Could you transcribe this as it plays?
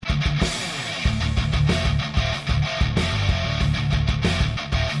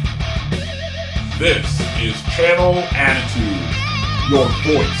This is Channel Attitude. Your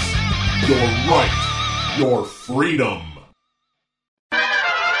voice, your right, your freedom.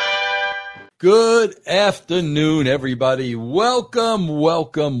 Good afternoon, everybody. Welcome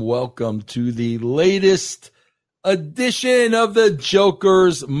to the latest edition of the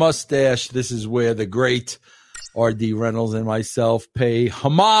Joker's Mustache. This is where the great R.D. Reynolds and myself pay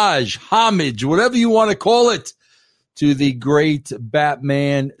homage, whatever you want to call it, to the great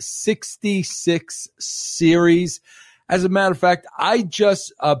Batman 66 series. As a matter of fact, I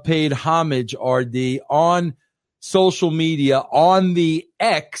just paid homage, RD, on social media, on the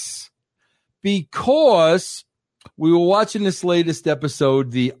X, because we were watching this latest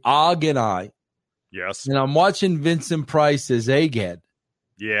episode, The Og and I. Yes. And I'm watching Vincent Price as Egghead.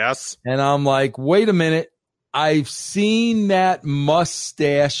 Yes. And I'm like, wait a minute. I've seen that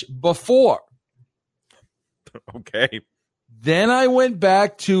mustache before. Okay. Then I went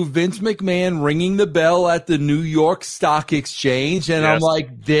back to Vince McMahon ringing the bell at the New York Stock Exchange, and Yes. I'm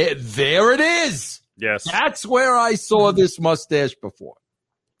like, there it is. Yes. That's where I saw this mustache before.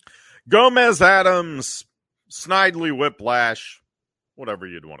 Gomez Adams, Snidely Whiplash, whatever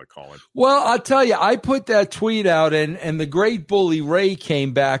you'd want to call it. Well, I'll tell you, I put that tweet out, and the great Bully Ray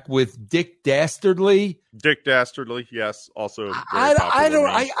came back with Dick Dastardly. Dick Dastardly, yes, also very I popular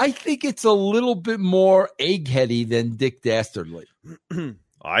name. I think it's a little bit more eggheady than Dick Dastardly.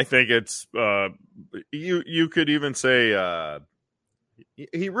 I think it's you could even say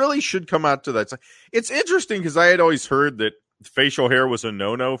he really should come out to that side. It's interesting because I had always heard that facial hair was a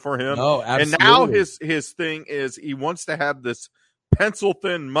no-no for him. Oh, absolutely. And now his thing is he wants to have this pencil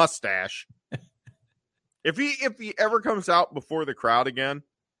thin mustache. If he ever comes out before the crowd again,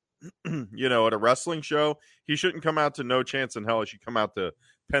 at a wrestling show, he shouldn't come out to No Chance in Hell. He should come out to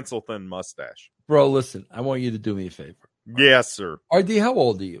pencil thin mustache. Bro, listen, I want you to do me a favor. Yes, sir. RD, how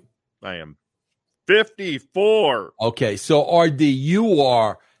old are you? I am 54. Okay, so RD, you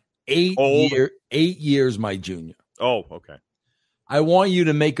are 8 Old. 8 years my junior. Oh, okay. I want you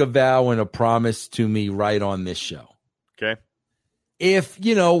to make a vow and a promise to me right on this show. Okay. If,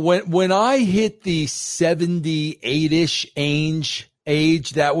 when I hit the 78-ish age,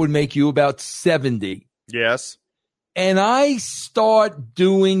 that would make you about 70. Yes. And I start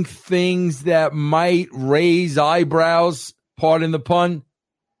doing things that might raise eyebrows, pardon the pun,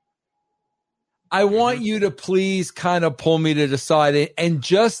 I want you to please kind of pull me to the side and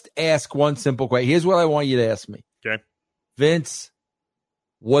just ask one simple question. Here's what I want you to ask me. Okay. Vince,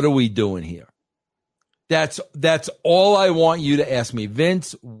 what are we doing here? That's all I want you to ask me.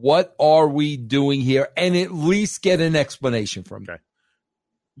 Vince, what are we doing here? And at least get an explanation from me. Okay.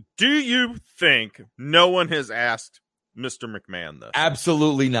 Do you think no one has asked Mr. McMahon this?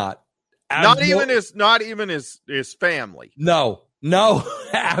 Absolutely not. Not even his family. No,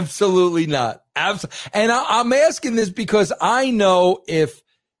 absolutely not. And I'm asking this because I know if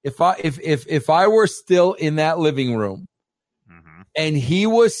I were still in that living room and he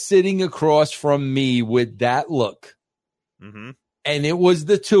was sitting across from me with that look, and it was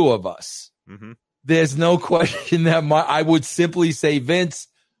the two of us, there's no question that I would simply say, Vince,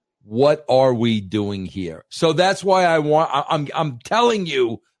 what are we doing here? So that's why I'm telling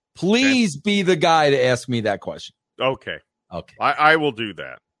you, please be the guy to ask me that question. Okay. Okay. I will do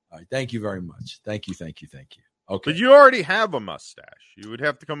that. All right. Thank you very much. Thank you. Okay. But you already have a mustache. You would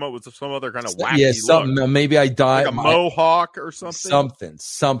have to come up with some other kind of wacky something. look. Maybe I dye like a mohawk or something.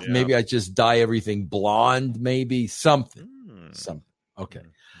 Something. Yeah. Maybe I just dye everything blonde. Maybe something. Okay.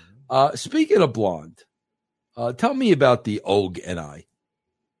 Speaking of blonde, tell me about the Og and I.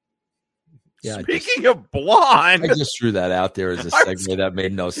 Yeah, Speaking of blonde, I just threw that out there as a segue that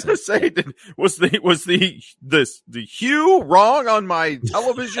made no sense. Was the hue wrong on my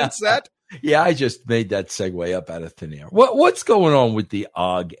television set? Yeah, I just made that segue up out of thin air. What's going on with the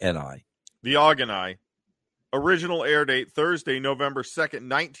Og and I? The Og and I. Original air date Thursday, November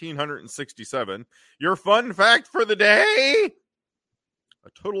 2nd, 1967. Your fun fact for the day: a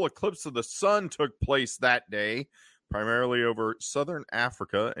total eclipse of the sun took place that day, primarily over southern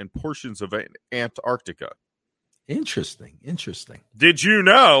Africa and portions of Antarctica. Interesting. Did you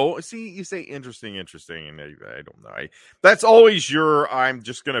know? See, you say interesting, and I don't know. That's always I'm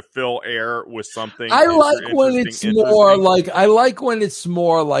just going to fill air with something. I like when it's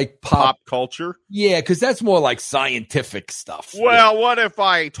more like pop culture. Yeah, because that's more like scientific stuff. Well, what if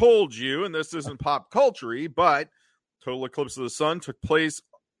I told you, and this isn't pop culture-y, but total eclipse of the sun took place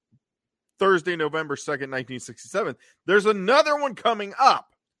Thursday, November 2nd, 1967. There's another one coming up.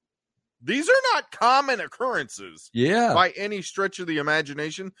 These are not common occurrences by any stretch of the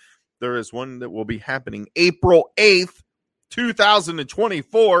imagination. There is one that will be happening April 8th,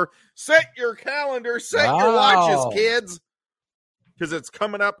 2024. Set your calendar, set your watches, kids, because it's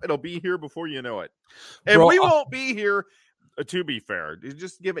coming up. It'll be here before you know it. And we won't be here, to be fair,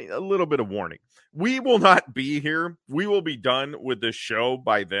 just give me a little bit of warning. We will not be here. We will be done with this show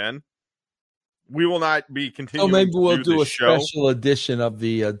by then. We will not be continuing. So maybe we'll do a show. Special edition of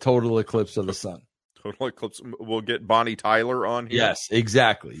the Total Eclipse of the Sun. Total Eclipse. We'll get Bonnie Tyler on here. Yes,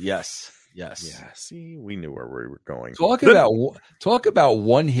 exactly. Yes. Yeah, see, we knew where we were going. Talk about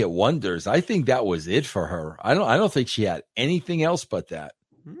one-hit wonders. I think that was it for her. I don't think she had anything else but that.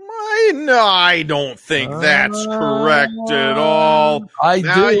 I don't think that's correct at all.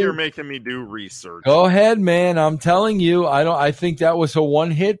 Now you're making me do research. Go ahead, man. I'm telling you, I think that was her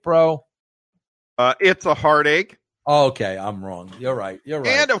one hit, bro. It's a Heartache. Oh, okay, I'm wrong. You're right.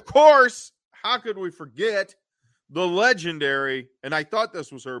 And of course, how could we forget the legendary, and I thought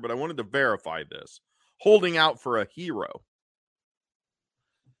this was her, but I wanted to verify this, Holding Out for a Hero.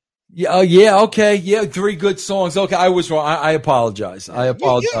 Yeah, okay. Yeah, 3 good songs. Okay, I was wrong. I apologize.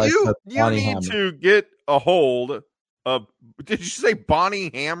 You need to get a hold of, did you say Bonnie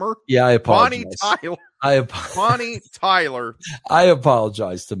Hammer? Yeah, I apologize. Bonnie Tyler. Bonnie Tyler. I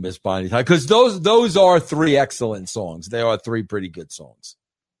apologize to Miss Bonnie Tyler, because those are 3 excellent songs. They are 3 pretty good songs.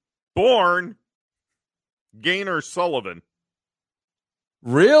 Born Gaynor Sullivan.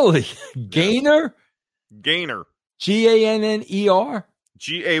 Really? Gaynor? Gaynor. Gaynor?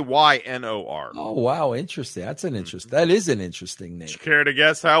 Gaynor. Oh, wow. Interesting. That is an interesting name. You care to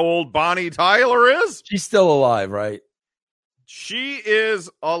guess how old Bonnie Tyler is? She's still alive, right? She is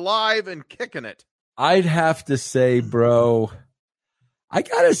alive and kicking it. I'd have to say, bro, I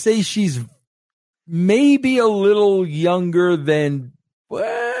got to say she's maybe a little younger than,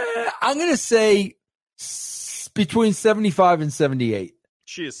 I'm going to say between 75 and 78.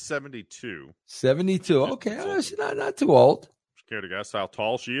 She is 72. 72. Okay. She's not too old. Care to guess how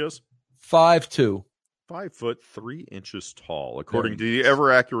tall she is? 5'2". 5'3" tall, according to the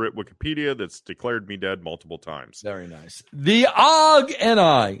ever accurate Wikipedia that's declared me dead multiple times. Very nice. The Og and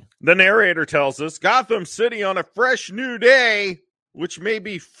I. The narrator tells us Gotham City on a fresh new day, which may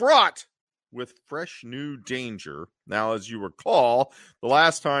be fraught with fresh new danger. Now, as you recall, the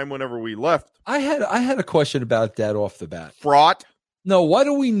last time whenever we left, I had a question about that off the bat. Fraught? No, why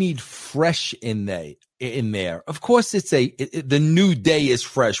do we need fresh in there? Of course, the new day is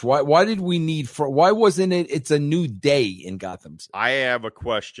fresh. Why did we need why wasn't it? It's a new day in Gotham City. I have a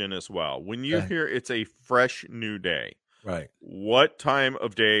question as well. When you hear it's a fresh new day, right? What time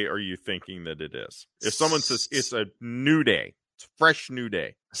of day are you thinking that it is? If someone says it's a new day, it's a fresh new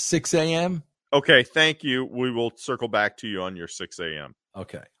day. 6 a.m. Okay, thank you. We will circle back to you on your 6 a.m.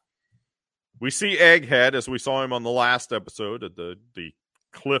 Okay. We see Egghead, as we saw him on the last episode of the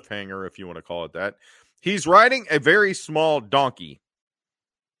cliffhanger, if you want to call it that. He's riding a very small donkey.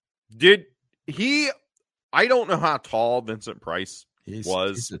 I don't know how tall Vincent Price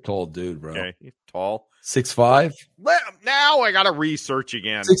was. He's a tall dude, bro. Okay, he's tall. 6'5"? Now I got to research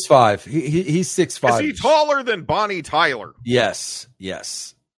again. 6'5". He's 6'5". Is he taller than Bonnie Tyler? Yes.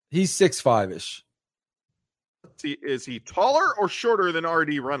 He's 6'5"-ish. Is he taller or shorter than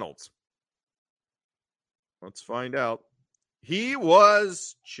R.D. Reynolds? Let's find out. He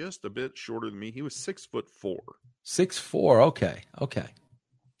was just a bit shorter than me. He was 6'4". 6'4". Okay.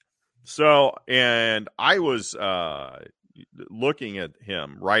 So, and I was looking at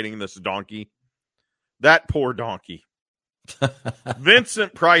him riding this donkey. That poor donkey.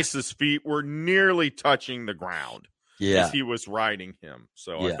 Vincent Price's feet were nearly touching the ground as he was riding him.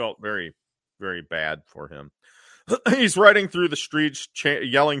 So I felt very, very bad for him. He's riding through the streets,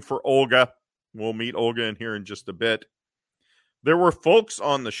 yelling for Olga. We'll meet Olga in here in just a bit. There were folks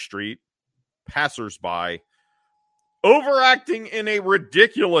on the street, passersby, overacting in a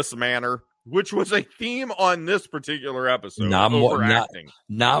ridiculous manner, which was a theme on this particular episode. Not more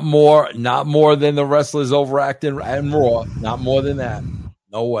than the wrestlers overacting and Raw. Not more than that.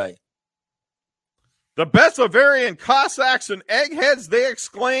 No way. The Bessavarian Cossacks and eggheads, they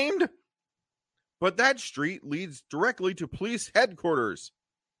exclaimed. But that street leads directly to police headquarters.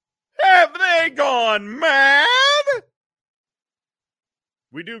 Have they gone mad?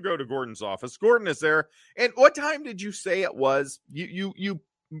 We do go to Gordon's office. Gordon is there. And what time did you say it was? You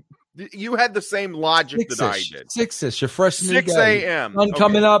had the same logic that I did. 6-ish. Your fresh new 6 a.m. Sun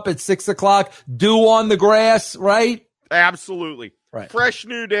coming up at 6 o'clock. Dew on the grass, right? Absolutely. Right. Fresh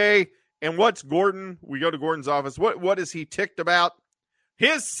new day. And what's Gordon? We go to Gordon's office. What is he ticked about?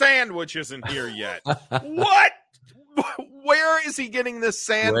 His sandwich isn't here yet. What? Where is he getting this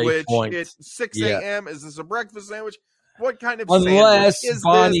sandwich at 6 a.m.? Is this a breakfast sandwich? What kind of sandwich is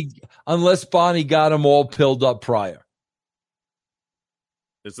this? Unless Bonnie got him all pilled up prior.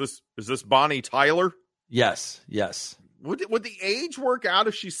 Is this Bonnie Tyler? Yes. Would the age work out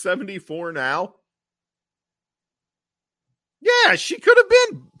if she's 74 now? Yeah, she could have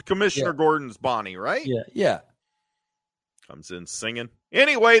been Commissioner Gordon's Bonnie, right? Yeah. Comes in singing.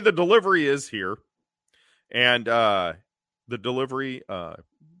 Anyway, the delivery is here. And the delivery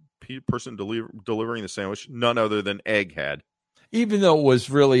person delivering the sandwich, none other than Egghead. Even though it was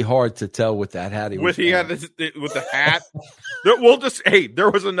really hard to tell with that hat With the hat. There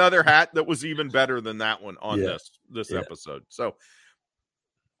was another hat that was even better than that one on this episode. So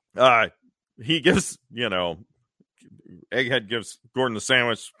he gives, Egghead gives Gordon the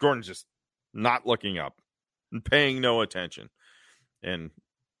sandwich. Gordon's just not looking up and paying no attention. And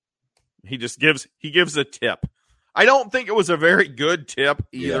he gives a tip. I don't think it was a very good tip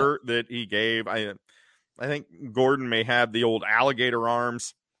either that he gave. I think Gordon may have the old alligator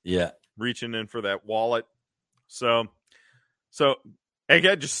arms. Yeah. Reaching in for that wallet. So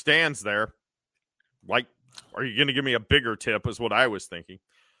Egghead just stands there like, are you going to give me a bigger tip is what I was thinking.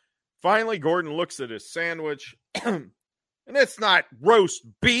 Finally, Gordon looks at his sandwich and it's not roast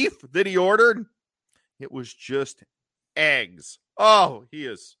beef that he ordered. It was just eggs. Oh, he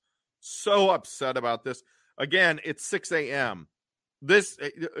is so upset about this. Again, it's 6 a.m. This,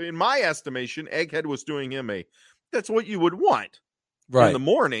 in my estimation, Egghead was doing him that's what you would want. Right. In the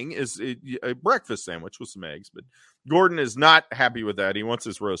morning is a breakfast sandwich with some eggs, but Gordon is not happy with that. He wants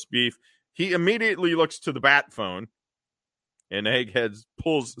his roast beef. He immediately looks to the bat phone and Egghead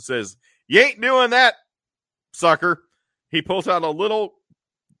says, "You ain't doing that, sucker." He pulls out a little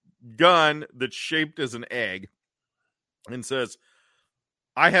gun that's shaped as an egg and says,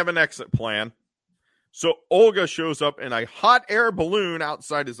 "I have an exit plan." So Olga shows up in a hot air balloon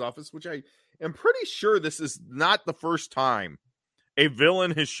outside his office, which I am pretty sure this is not the first time a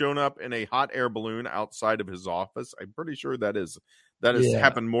villain has shown up in a hot air balloon outside of his office. I'm pretty sure that has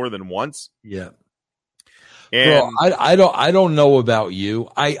happened more than once. Yeah. And bro, I don't know about you.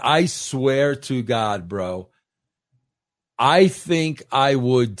 I swear to God, bro, I think I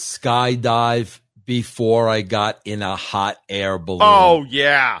would skydive before I got in a hot air balloon. Oh,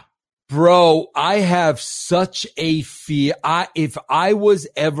 yeah. Bro, I have such a fear. If I was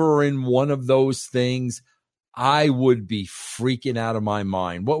ever in one of those things, I would be freaking out of my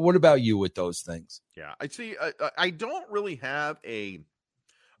mind. What about you with those things? Yeah, I see. I don't really have a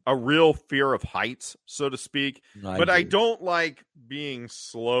real fear of heights, so to speak, but I don't like being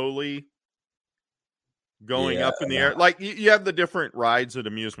slowly going up in the air. Like you have the different rides at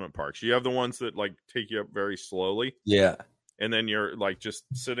amusement parks. You have the ones that like take you up very slowly. Yeah. And then you're like just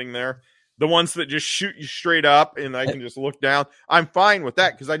sitting there. The ones that just shoot you straight up and I can just look down. I'm fine with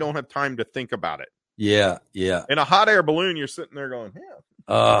that because I don't have time to think about it. Yeah. In a hot air balloon, you're sitting there going,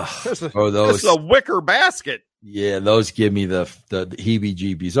 this is a wicker basket. Yeah, those give me the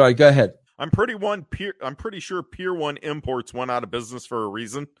heebie-jeebies. All right, go ahead. I'm pretty sure Pier 1 Imports went out of business for a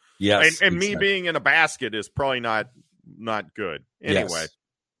reason. Yes. And me being in a basket is probably not good. Anyway. Yes.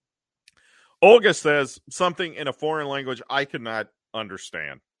 Olga says something in a foreign language I could not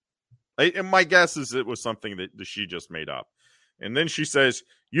understand. And my guess is it was something that she just made up. And then she says,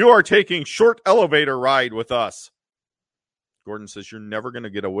 "You are taking short elevator ride with us." Gordon says, "You're never going to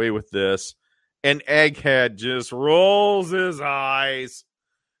get away with this." And Egghead just rolls his eyes.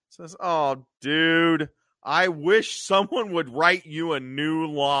 Says, "Oh, dude, I wish someone would write you a new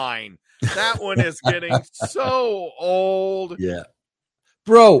line. That one is getting so old." Yeah.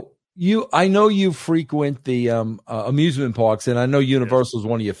 Bro, I know you frequent the amusement parks, and I know Universal is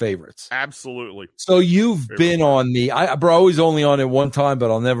one of your favorites. Absolutely. So you've been on I was only on it one time, but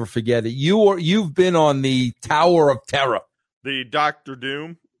I'll never forget it. You've been on the Tower of Terror. The Dr.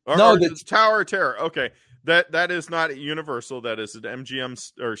 Doom? The Tower of Terror. Okay. That is not at Universal. That is at MGM,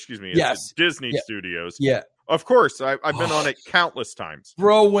 or excuse me, it's Disney Studios. Yeah. Of course. I've been on it countless times.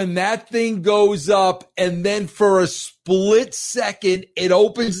 Bro, when that thing goes up and then for a split second, it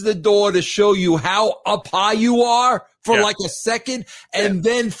opens the door to show you how up high you are for like a second and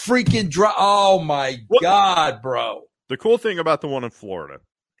then freaking drop. Oh, my God, bro. The cool thing about the one in Florida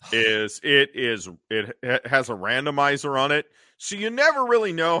is it has a randomizer on it. So you never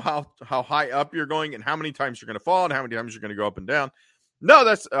really know how high up you're going and how many times you're going to fall and how many times you're going to go up and down. No,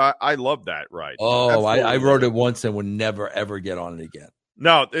 that's I love that ride. Oh, I rode it once and would never ever get on it again.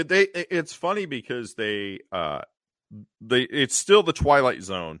 No, it's funny because it's still the Twilight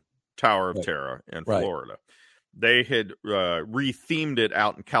Zone Tower of Terror in Florida. They had rethemed it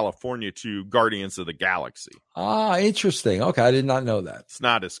out in California to Guardians of the Galaxy. Ah, interesting. Okay, I did not know that. It's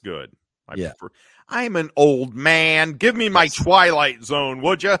not as good. I'm an old man. Give me my Twilight Zone,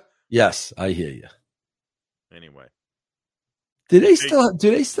 would you? Yes, I hear you. Anyway. Do they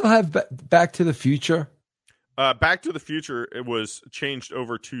still have Back to the Future? Back to the Future, it was changed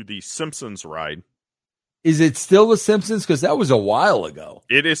over to the Simpsons ride. Is it still the Simpsons? Because that was a while ago.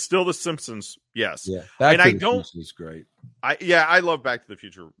 It is still the Simpsons, yes. Yeah, Back to the Future is great. I love Back to the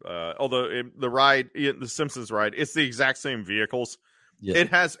Future. Although the Simpsons ride, it's the exact same vehicles. Yeah. It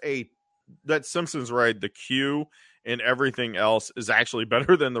has that Simpsons ride, the queue and everything else is actually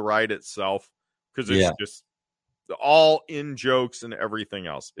better than the ride itself because it's just all in jokes and everything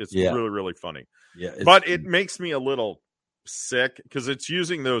else. It's really, really funny. Yeah, but it makes me a little sick because it's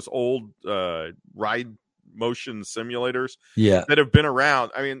using those old ride motion simulators that have been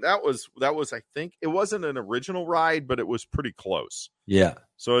around. I mean, that was I think it wasn't an original ride, but it was pretty close. Yeah.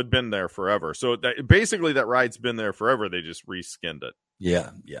 So it'd been there forever. So basically that ride's been there forever. They just reskinned it. Yeah.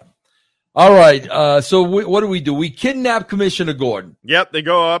 Yeah. All right. So what do? We kidnap Commissioner Gordon. Yep. They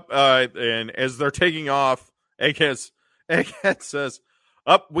go up and as they're taking off, Egghead says,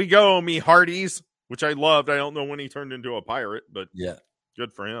 "Up we go, me hearties," which I loved. I don't know when he turned into a pirate, but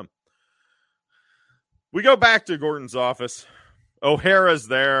good for him. We go back to Gordon's office. O'Hara's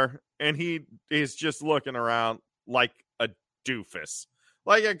there, and he is just looking around like a doofus.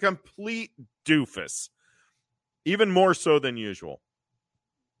 Like a complete doofus. Even more so than usual.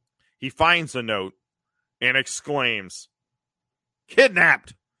 He finds a note and exclaims,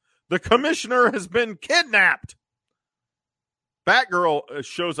 "Kidnapped! The commissioner has been kidnapped!" Batgirl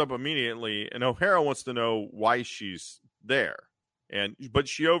shows up immediately, and O'Hara wants to know why she's there. But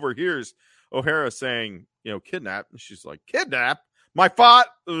she overhears O'Hara saying, kidnapped. And she's like, "Kidnapped? My thought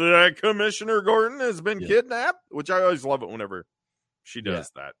that Commissioner Gordon has been kidnapped?" Which I always love it whenever she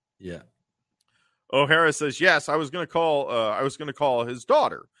does that. Yeah. O'Hara says, "Yes, I was going to call his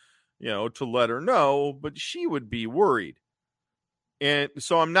daughter, to let her know, but she would be worried. And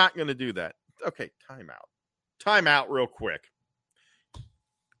so I'm not going to do that." Okay, time out real quick.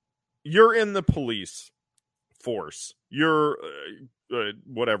 You're in the police force. You're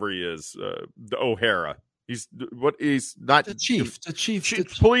whatever he is, the O'Hara. He's not the chief.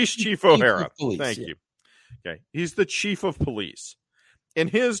 Police Chief O'Hara. Thank you. Okay, he's the chief of police, and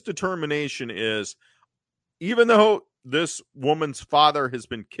his determination is, even though this woman's father has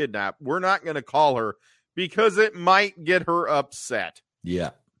been kidnapped, we're not going to call her because it might get her upset.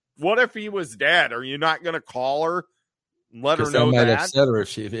 Yeah. What if he was dead? Are you not going to call her? Let her know that? Might upset her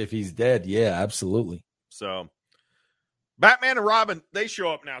if he's dead. Yeah, absolutely. So, Batman and Robin, they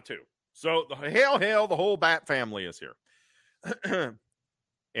show up now too. So, hail, the whole Bat family is here.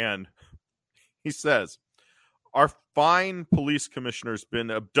 And he says, "Our fine police commissioner's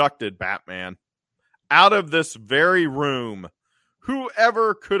been abducted, Batman. Out of this very room.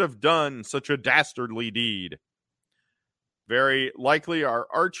 Whoever could have done such a dastardly deed? Very likely our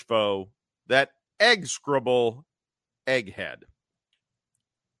archfoe, that egg-scribble Egghead.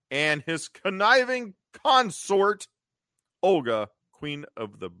 And his conniving consort, Olga, queen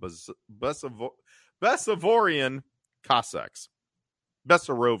of the Bessaronian Cossacks.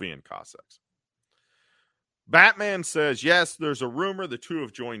 Batman says, yes, there's a rumor the two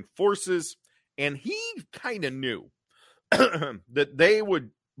have joined forces, and he kind of knew that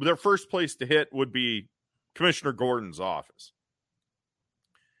their first place to hit would be Commissioner Gordon's office.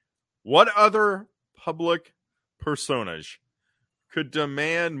 What other public personage could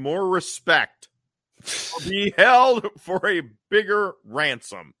demand more respect or be held for a bigger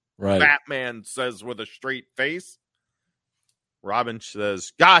ransom? Right. Batman says with a straight face. Robin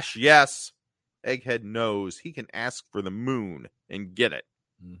says, gosh, yes. Egghead knows he can ask for the moon and get it.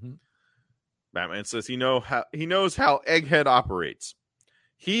 Mm-hmm. Batman says he knows how Egghead operates.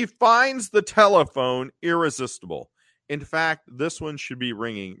 He finds the telephone irresistible. In fact, this one should be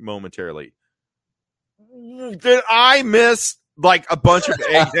ringing momentarily. Did I miss like a bunch of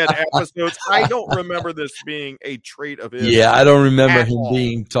Egghead episodes? I don't remember this being a trait of his. Yeah, I don't remember him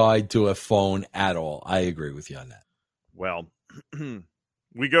being tied to a phone at all. I agree with you on that. Well,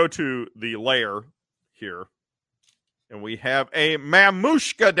 we go to the lair here, and we have a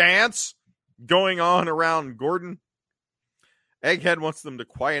mamushka dance going on around Gordon. Egghead wants them to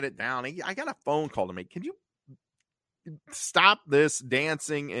quiet it down. I got a phone call to make. Can you stop this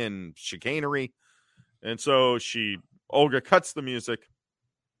dancing and chicanery? And so Olga cuts the music.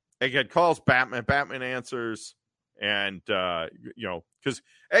 Egghead calls Batman. Batman answers. And, because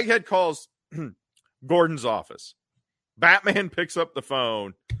Egghead calls Gordon's office. Batman picks up the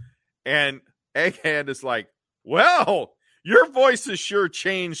phone. And Egghead is like, well, your voice has sure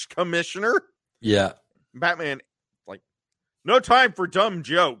changed, Commissioner. Yeah. Batman, like, no time for dumb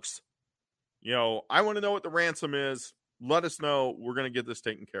jokes. I want to know what the ransom is. Let us know. We're going to get this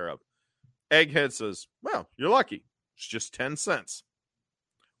taken care of. Egghead says, well, you're lucky. It's just 10 cents.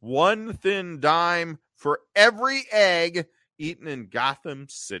 1 thin dime for every egg eaten in Gotham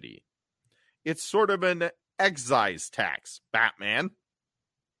City. It's sort of an excise tax, Batman.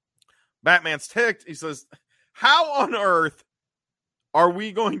 Batman's ticked. He says, how on earth are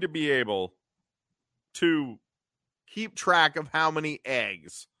we going to be able to keep track of how many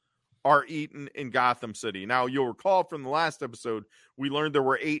eggs are eaten in Gotham City? Now, you'll recall from the last episode, we learned there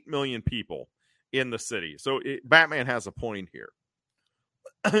were 8 million people in the city. So Batman has a point here.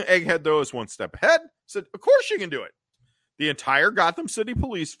 Egghead, though, is one step ahead. Said, of course you can do it. The entire Gotham City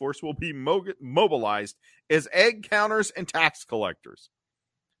police force will be mobilized as egg counters and tax collectors.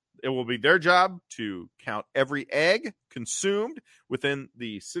 It will be their job to count every egg consumed within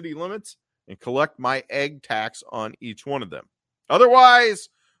the city limits and collect my egg tax on each one of them. Otherwise,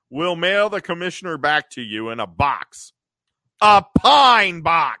 we'll mail the commissioner back to you in a box. A pine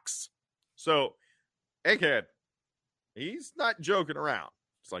box. So, Egghead, he's not joking around.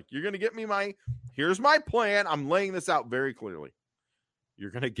 It's like, you're going to get me here's my plan. I'm laying this out very clearly. You're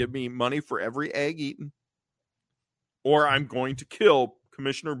going to give me money for every egg eaten, or I'm going to kill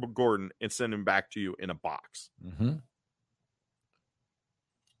Commissioner Gordon and send him back to you in a box. Mm-hmm.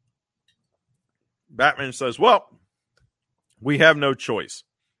 Batman says, well, we have no choice.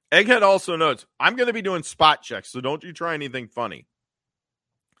 Egghead also notes, I'm going to be doing spot checks, so don't you try anything funny.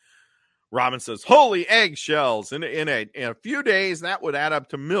 Robin says, holy eggshells. In a few days, that would add up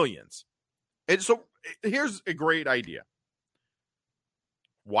to millions. And so here's a great idea.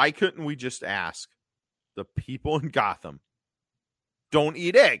 Why couldn't we just ask the people in Gotham, don't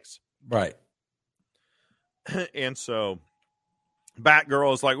eat eggs? Right. And so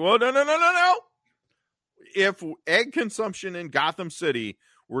Batgirl is like, well, no. If egg consumption in Gotham City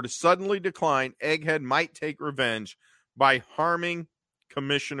were to suddenly decline, Egghead might take revenge by harming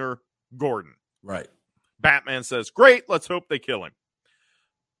Commissioner Gordon. Right. Batman says, great, let's hope they kill him.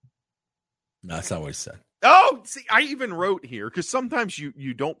 No, that's not what he said. Oh, see, I even wrote here because sometimes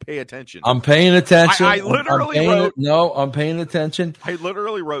you don't pay attention. I'm paying attention. I literally wrote. I'm paying attention. I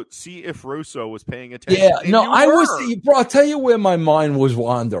literally wrote, see if Russo was paying attention. Yeah, no, I was. Bro, I'll tell you where my mind was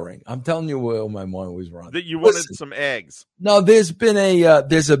wandering. I'm telling you where my mind was wandering. That you wanted some eggs. No, there's been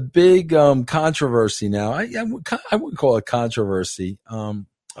there's a big controversy now. I wouldn't call it controverscy.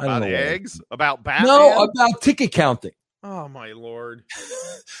 I don't know eggs? About Batman? No, about ticket counting. Oh my Lord.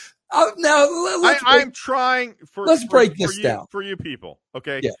 Now I'm trying let's break this down for you people.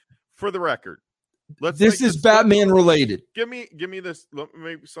 Okay. Yeah. For the record, this is Batman related. Give me this. Let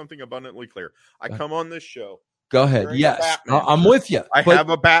me make something abundantly clear. I come on this show. Go ahead. Yes, I'm with you. I have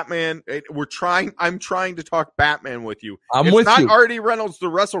a Batman. I'm trying to talk Batman with you. It's with not you. Artie Reynolds, the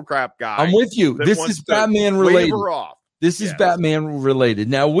WrestleCrap guy. I'm with you. This is Batman related. This is Batman related.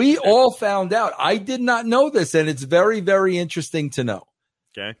 Now we all found out. I did not know this, and it's very, very interesting to know.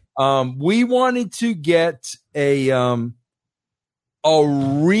 Okay. We wanted to get a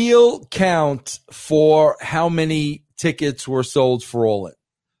real count for how many tickets were sold for All In.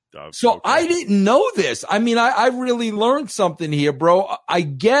 So okay. I didn't know this. I mean, I really learned something here, bro. I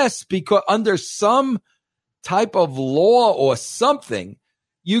guess because under some type of law or something,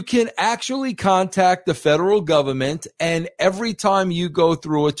 you can actually contact the federal government, and every time you go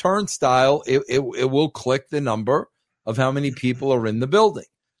through a turnstile, it will click the number of how many people are in the building.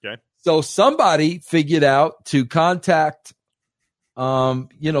 Okay. So somebody figured out to contact,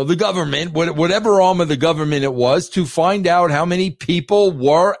 the government, whatever arm of the government it was, to find out how many people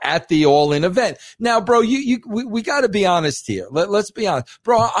were at the All In event. Now, bro, we got to be honest here. Let's be honest,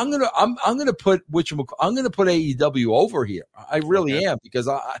 bro. I'm gonna put AEW over here. I really am, because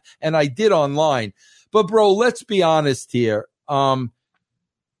I did online, but bro, let's be honest here.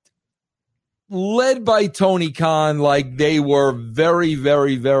 Led by Tony Khan, like they were very,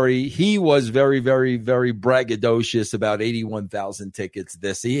 very, very, he was very, very, very braggadocious about 81,000 tickets.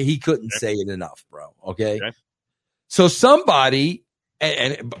 He couldn't say it enough, bro. Okay. So somebody,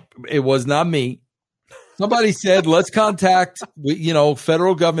 and it was not me, somebody said, let's contact,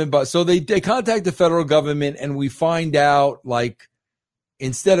 federal government. But so they contact the federal government, and we find out, like,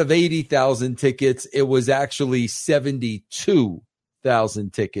 instead of 80,000 tickets, it was actually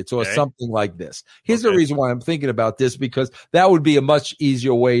 72,000 tickets or something like this. Here's the reason why I'm thinking about this, because that would be a much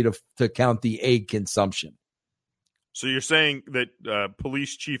easier way to count the egg consumption. So you're saying that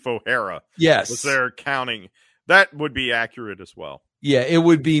Police Chief O'Hara was there counting. That would be accurate as well. Yeah, it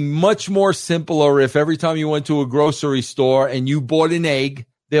would be much more simpler if every time you went to a grocery store and you bought an egg,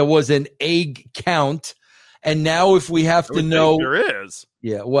 there was an egg count. And now if we have to know, there is.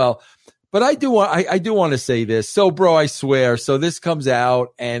 Yeah, well, but I do want to say this. So, bro, I swear. So this comes out,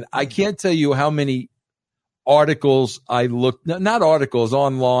 and I can't tell you how many articles I looked, not articles,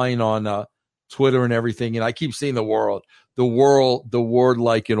 online on Twitter and everything, and I keep seeing the word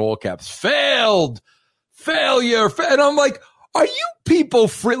like in all caps, failure. And I'm like, are you people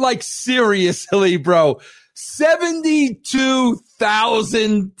free? Like, seriously, bro.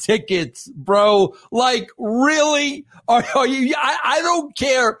 72,000 tickets, bro. Like, really? Are you? I don't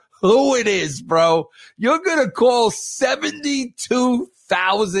care who it is, bro. You're going to call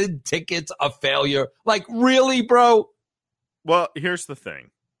 72,000 tickets a failure? Like, really, bro? Well, here's the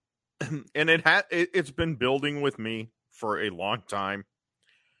thing. And it's been building with me for a long time.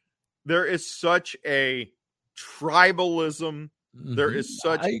 There is such a tribalism. There is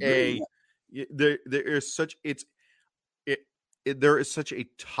such there is such a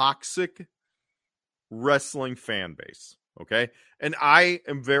toxic wrestling fan base. Okay. And I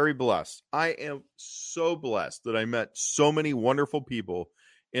am very blessed. I am so blessed that I met so many wonderful people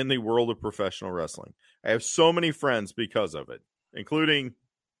in the world of professional wrestling. I have so many friends because of it, including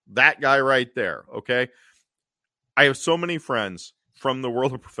that guy right there. Okay. I have so many friends from the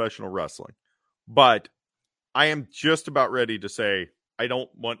world of professional wrestling, but I am just about ready to say I don't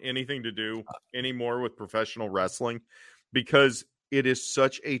want anything to do anymore with professional wrestling because it is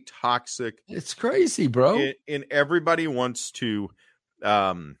such a toxic. It's crazy, bro. And everybody wants to.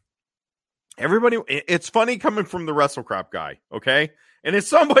 It's funny coming from the Wrestle Crap guy, okay? And in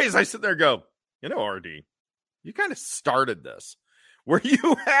some ways, I sit there and go, RD, you kind of started this, where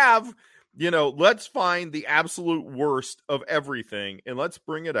you have. Let's find the absolute worst of everything and let's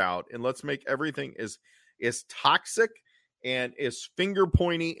bring it out and let's make everything as toxic and as finger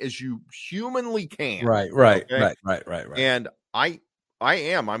pointy as you humanly can. Right. Okay? Right. And I'm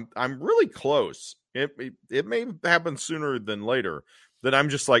really close. It may happen sooner than later that I'm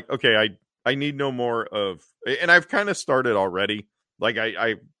just like, okay, I need no more of, and I've kind of started already. Like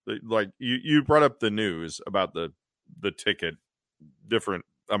I like you brought up the news about the ticket, different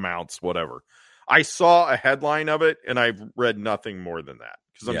amounts, whatever. I saw a headline of it and I've read nothing more than that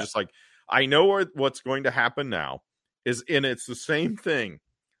because I'm just like, I know what's going to happen now it's the same thing.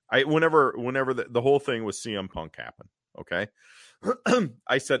 Whenever the whole thing with CM Punk happened, okay,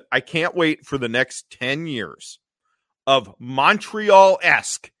 I said I can't wait for the next 10 years of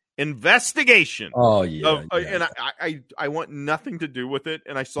Montreal-esque investigation. Oh yeah, and I want nothing to do with it.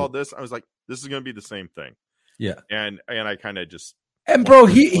 And I saw this, I was like, this is going to be the same thing. Yeah, and I kind of just. And bro,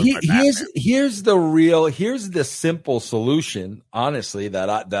 here's the simple solution, honestly,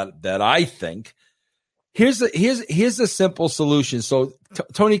 that I think. Here's the simple solution. So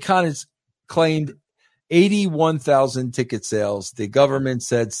Tony Khan has claimed 81,000 ticket sales. The government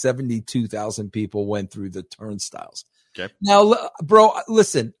said 72,000 people went through the turnstiles. Okay. Now, bro,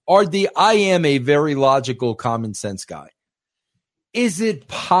 listen, RD, I am a very logical, common sense guy. Is it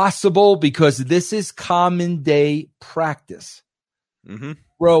possible, because this is common day practice? Mm-hmm.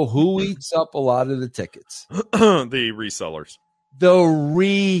 Bro, who eats up a lot of the tickets? The resellers.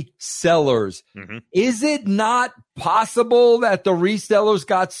 Mm-hmm. Is it not possible that the resellers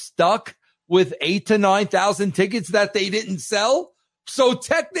got stuck with 8,000 to 9,000 tickets that they didn't sell? So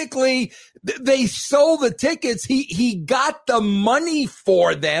technically, they sold the tickets. He got the money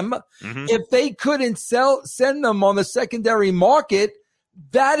for them. Mm-hmm. If they couldn't send them on the secondary market,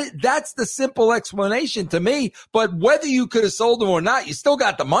 that's the simple explanation to me. But whether you could have sold them or not, you still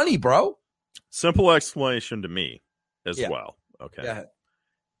got the money, bro. Simple explanation to me as well. Okay. Yeah.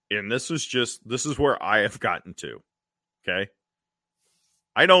 And this is where I have gotten to. Okay.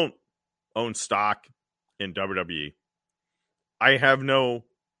 I don't own stock in WWE. I have no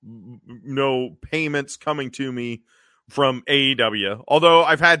payments coming to me from AEW, although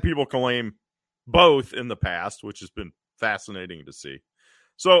I've had people claim both in the past, which has been fascinating to see.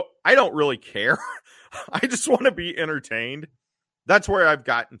 So I don't really care. I just want to be entertained. That's where I've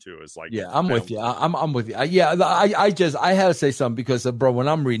gotten to, is like, yeah, I'm with you. I'm with you. I had to say something because, bro, when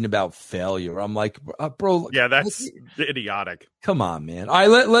I'm reading about failure, I'm like, bro, yeah, that's idiotic. Come on, man. All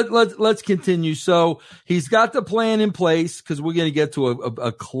right, let's continue. So he's got the plan in place, because we're going to get to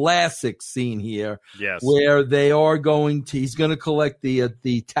a classic scene here. Yes, where he's going to collect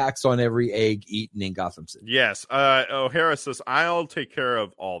the tax on every egg eaten in Gotham City. Yes. O'Hara says, I'll take care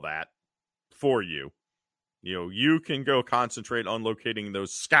of all that for you. You can go concentrate on locating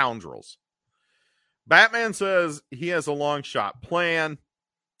those scoundrels. Batman says he has a long shot plan,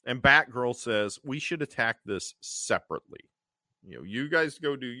 and Batgirl says we should attack this separately. You guys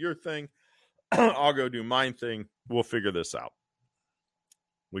go do your thing. I'll go do mine thing. We'll figure this out.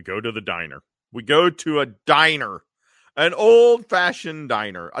 We go to the diner. We go to a diner, an old-fashioned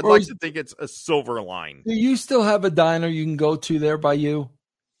diner. I'd like to think it's a Silver Line. Do you still have a diner you can go to there by you?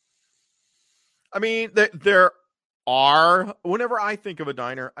 I mean, there are. Whenever I think of a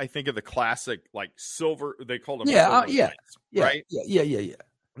diner, I think of the classic, like silver. They call them silver lights, right? Yeah.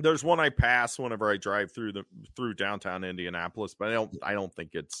 There's one I pass whenever I drive through downtown Indianapolis, but I don't think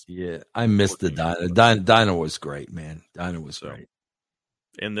it's. Yeah, I missed the diner. Diner was great, man. Diner was great.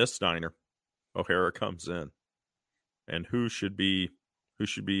 In this diner, O'Hara comes in, and who should be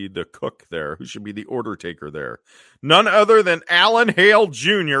the cook there? Who should be the order taker there? None other than Alan Hale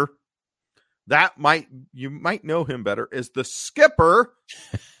Jr. You might know him better as the skipper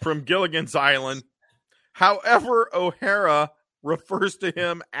from Gilligan's Island. However, O'Hara refers to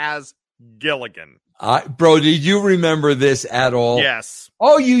him as Gilligan. Bro, did you remember this at all? Yes.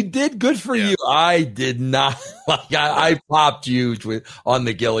 Oh, you did? Good for you. I did not. Like I popped huge on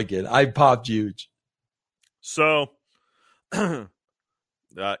the Gilligan. I popped huge. So,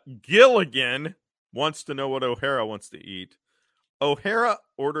 Gilligan wants to know what O'Hara wants to eat. O'Hara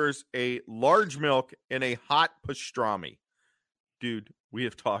orders a large milk and a hot pastrami. Dude, we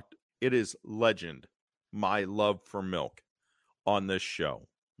have talked. It is legend. My love for milk on this show.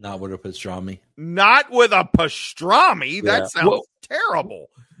 Not with a pastrami. Not with a pastrami. That sounds terrible.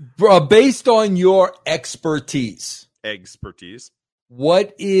 Bro, based on your expertise,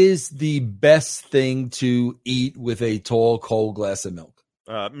 what is the best thing to eat with a tall, cold glass of milk?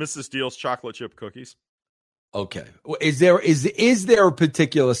 Mrs. Steele's chocolate chip cookies. Okay. Is there a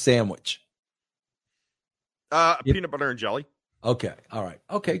particular sandwich? Peanut butter and jelly. Okay. All right.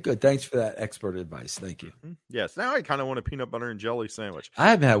 Okay, good. Thanks for that expert advice. Thank you. Yes. Now I kind of want a peanut butter and jelly sandwich. I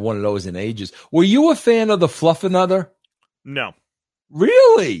haven't had one of those in ages. Were you a fan of the Fluffernutter? No.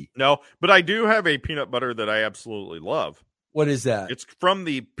 Really? No, but I do have a peanut butter that I absolutely love. What is that? It's from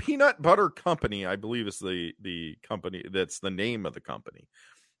the Peanut Butter Company, I believe is the company. That's the name of the company.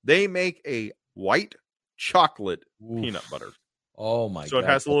 They make a white chocolate peanut butter. Oh, my God. So it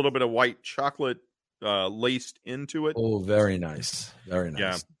has a little bit of white chocolate laced into it. Oh, very nice. Very nice.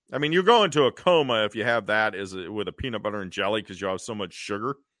 Yeah. I mean, you go into a coma if you have that with a peanut butter and jelly because you have so much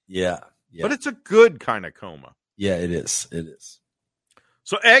sugar. Yeah. But it's a good kind of coma. Yeah, it is. It is.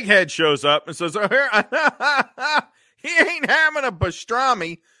 So Egghead shows up and says, he ain't having a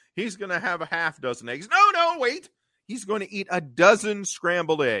pastrami. He's going to have a half dozen eggs. No, wait. He's going to eat a dozen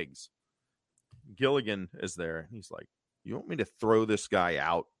scrambled eggs. Gilligan is there. He's like, you want me to throw this guy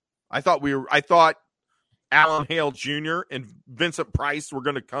out? I thought Alan Hale Jr. and Vincent Price were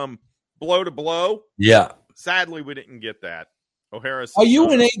going to come blow to blow. Yeah. Sadly, we didn't get that. O'Hara's. Are you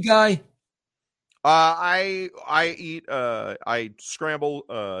an egg guy? I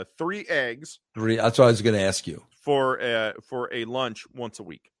scramble 3 eggs. 3. That's what I was going to ask you. For a lunch once a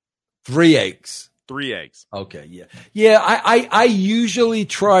week. 3 eggs. 3 eggs. Okay, yeah. Yeah, I usually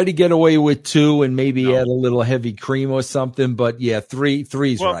try to get away with 2 and maybe add a little heavy cream or something, but yeah,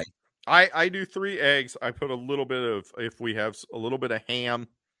 3's right. I do 3 eggs. I put a little bit of, if we have a little bit of ham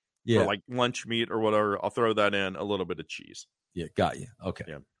for like lunch meat or whatever, I'll throw that in, a little bit of cheese. Yeah, got you. Okay.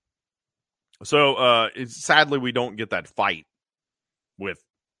 Yeah. So sadly we don't get that fight with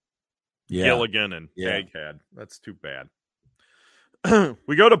Gilligan and Egghead. That's too bad.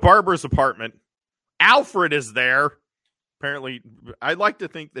 We go to Barbara's apartment. Alfred is there. Apparently, I'd like to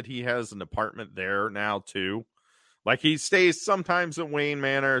think that he has an apartment there now too. Like he stays sometimes at Wayne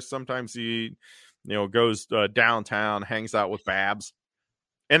Manor, sometimes he, goes downtown, hangs out with Babs,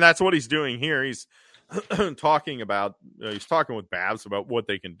 and that's what he's doing here. He's talking with Babs about what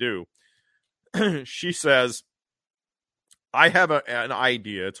they can do. She says, "I have an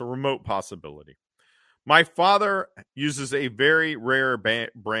idea. It's a remote possibility. My father uses a very rare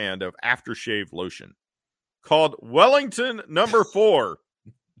brand of aftershave lotion called Wellington Number 4.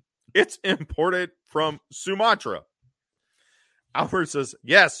 It's imported from Sumatra." Alfred says,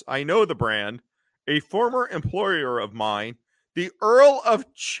 "Yes, I know the brand. A former employer of mine, the Earl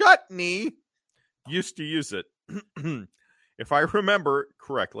of Chutney, used to use it. If I remember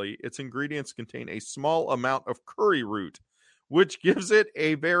correctly, its ingredients contain a small amount of curry root, which gives it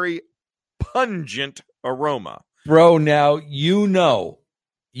a very pungent aroma." Bro, now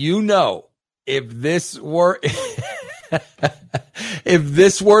if this were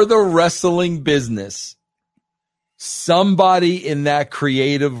the wrestling business, somebody in that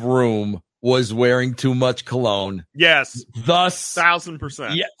creative room was wearing too much cologne. Yes. Thus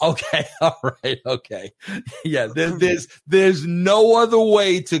 1,000%. Yeah. Okay. All right. Okay. Yeah. There's no other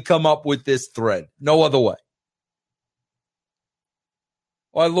way to come up with this thread. No other way.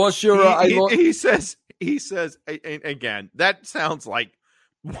 Oh, I lost your. He says, and again, that sounds like,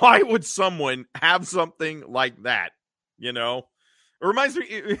 why would someone have something like that? It reminds me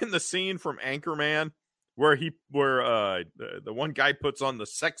in the scene from Anchorman where the one guy puts on the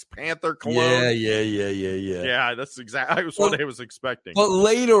Sex Panther cologne. Yeah. Yeah, that's exactly what I was expecting. But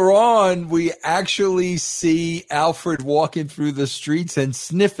later on, we actually see Alfred walking through the streets and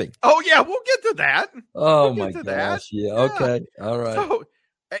sniffing. Oh yeah, we'll get to that. Oh my gosh! Yeah. Okay. All right. So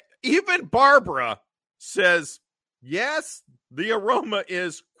even Barbara says, yes, the aroma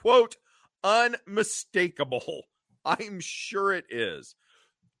is, quote, unmistakable. I'm sure it is.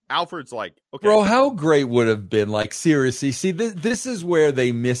 Alfred's like, okay. Bro, how great would have been, like, seriously, see, this is where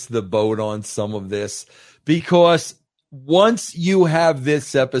they missed the boat on some of this, because once you have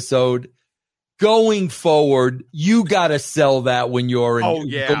this episode going forward, you got to sell that when you're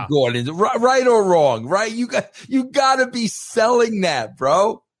in Gordon, right or wrong, right? You got to be selling that,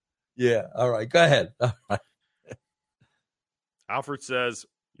 bro. Yeah. All right. Go ahead. All right. Alfred says,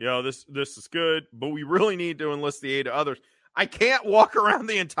 this is good, but we really need to enlist the aid of others. I can't walk around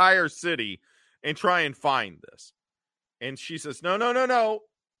the entire city and try and find this. And she says, no.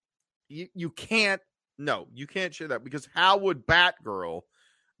 You can't. No, you can't share that, because how would Batgirl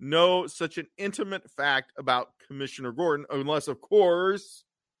know such an intimate fact about Commissioner Gordon unless, of course,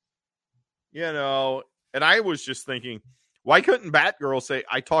 and I was just thinking, why couldn't Batgirl say,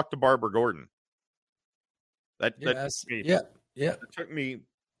 I talked to Barbara Gordon? That took me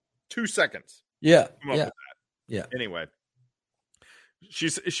 2 seconds. Yeah. To come up with that. Yeah. Anyway. She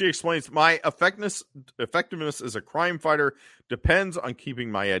explains, my effectiveness as a crime fighter depends on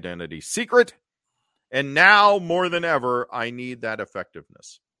keeping my identity secret. And now more than ever, I need that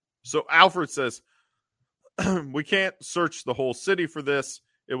effectiveness. So Alfred says, we can't search the whole city for this.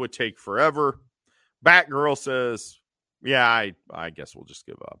 It would take forever. Batgirl says, yeah, I guess we'll just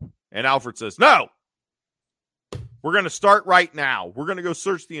give up. And Alfred says, no, we're going to start right now. We're going to go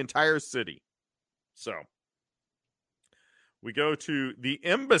search the entire city. So we go to the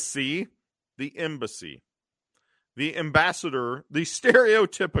embassy. The ambassador, the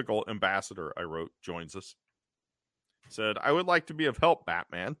stereotypical ambassador, I wrote, joins us. Said, I would like to be of help,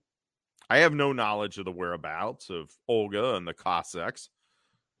 Batman. I have no knowledge of the whereabouts of Olga and the Cossacks.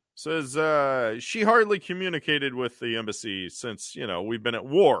 Says, she hardly communicated with the embassy since, we've been at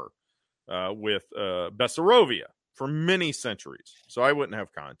war with Bessarovia for many centuries. So I wouldn't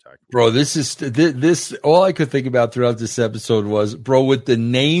have contact. Bro, this all I could think about throughout this episode was, bro, with the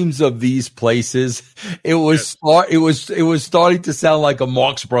names of these places, it was starting to sound like a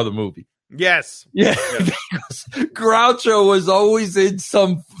Marx Brother movie. Yes. Yeah. Yes. Groucho was always in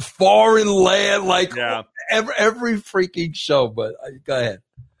some foreign land, like every freaking show, but go ahead.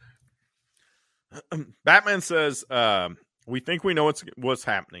 Batman says, we think we know what's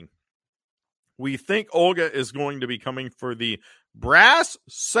happening. We think Olga is going to be coming for the brass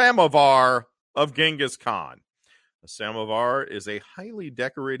samovar of Genghis Khan. A samovar is a highly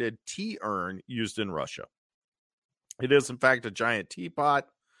decorated tea urn used in Russia. It is, in fact, a giant teapot.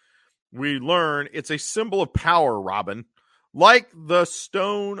 We learn it's a symbol of power, Robin. Like the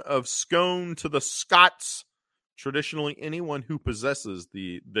stone of scone to the Scots, traditionally anyone who possesses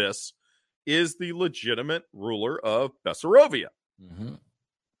this is the legitimate ruler of Bessarovia. Mm-hmm.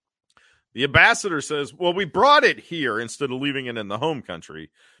 The ambassador says, well, we brought it here instead of leaving it in the home country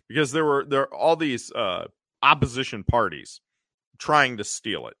because there are all these opposition parties trying to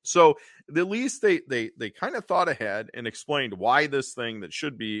steal it. So at least they kind of thought ahead and explained why this thing that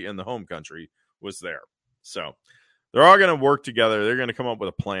should be in the home country was there. So they're all going to work together. They're going to come up with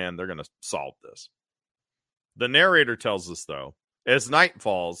a plan. They're going to solve this. The narrator tells us, though, as night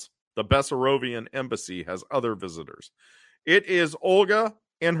falls, the Bessarovian embassy has other visitors. It is Olga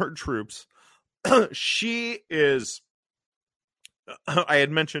and her troops. She is, I had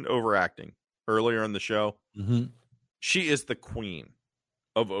mentioned overacting earlier in the show. Mm-hmm. She is the queen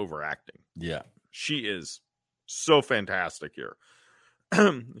of overacting. Yeah. She is so fantastic here.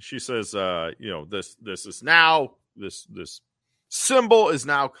 She says, this is now, this symbol is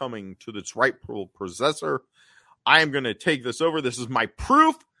now coming to its rightful possessor. I am going to take this over. This is my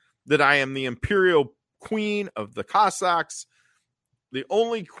proof that I am the imperial queen of the Cossacks.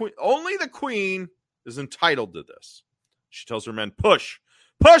 Only the queen is entitled to this. She tells her men, push,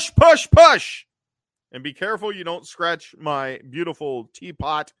 push, push, push. And be careful you don't scratch my beautiful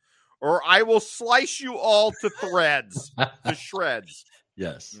teapot, or I will slice you all to threads, to shreds.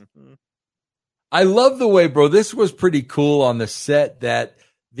 Yes. Mm-hmm. I love the way, bro, this was pretty cool on the set that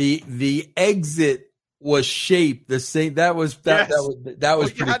the exit was shaped the same. That was pretty cool.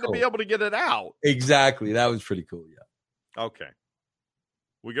 You had to be able to get it out. Exactly. That was pretty cool. Yeah. Okay.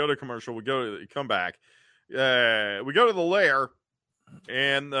 We go to commercial. Come back. We go to the lair,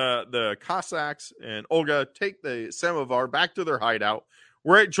 and the Cossacks and Olga take the samovar back to their hideout,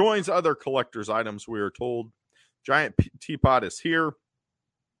 where it joins other collector's items, we are told. Giant teapot is here.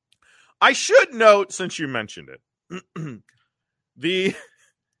 I should note, since you mentioned it,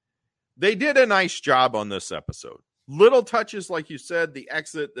 they did a nice job on this episode. Little touches, like you said, the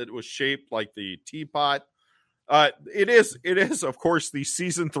exit that was shaped like the teapot. It is, of course, the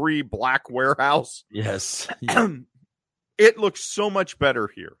season 3 black warehouse. Yes. Yeah. It looks so much better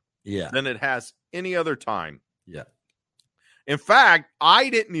here than it has any other time. Yeah. In fact, I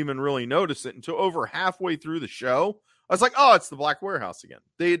didn't even really notice it until over halfway through the show. I was like, oh, it's the black warehouse again.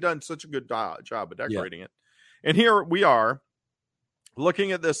 They had done such a good job of decorating it. And here we are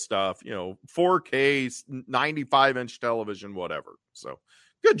looking at this stuff, 4K, 95-inch television, whatever. So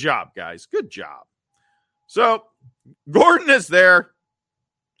good job, guys. Good job. So Gordon is there.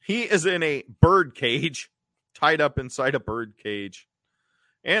 He is in a bird cage, tied up inside a bird cage.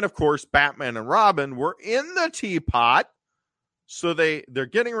 And of course, Batman and Robin were in the teapot. So they're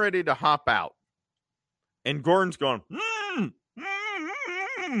getting ready to hop out. And Gordon's going,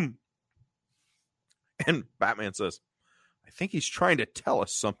 And Batman says, I think he's trying to tell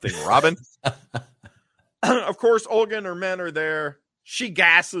us something, Robin. Of course, Olga and her men are there. She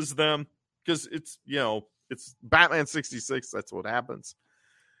gasses them because it's Batman 66. That's what happens.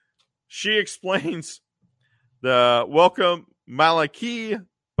 She explains the welcome Malaki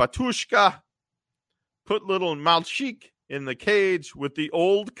Batushka put little Malchik in the cage with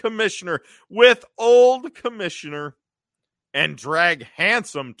old commissioner, and drag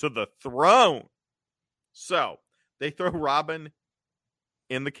Handsome to the throne. So they throw Robin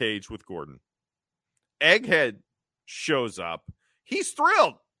in the cage with Gordon. Egghead shows up. He's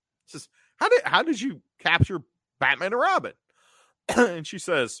thrilled. Says, how did you capture Batman and Robin? And she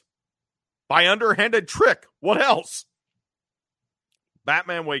says, by underhanded trick. What else?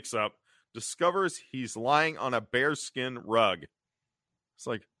 Batman wakes up, discovers he's lying on a bearskin rug. It's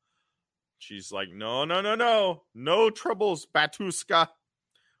like, she's like, no. No troubles, Batushka.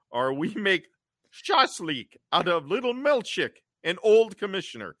 Or we make shashlik out of little Melchik, an old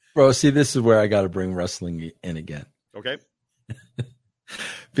commissioner. Bro, see, this is where I got to bring wrestling in again. Okay.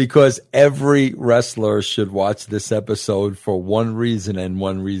 Because every wrestler should watch this episode for one reason and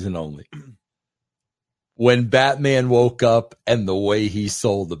one reason only. When Batman woke up and the way he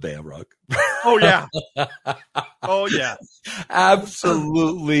sold the bear rug. Oh, yeah. Oh, yeah.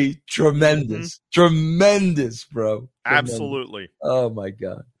 Absolutely tremendous. Tremendous, bro. Tremendous. Absolutely. Oh, my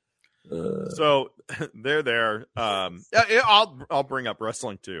God. So they're there. I'll bring up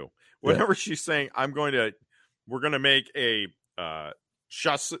wrestling, too. Whenever she's saying, we're going to make a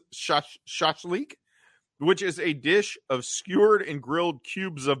shashlik, which is a dish of skewered and grilled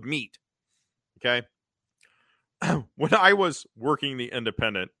cubes of meat. Okay. When I was working the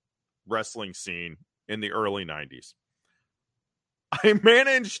independent wrestling scene in the early 90s, I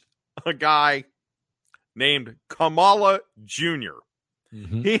managed a guy named Kamala Jr.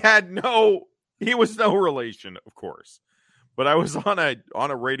 Mm-hmm. He was no relation, of course, but I was on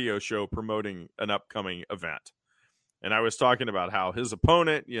a radio show promoting an upcoming event. And I was talking about how his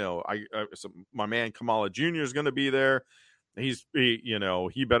opponent, my man Kamala Jr. is going to be there. He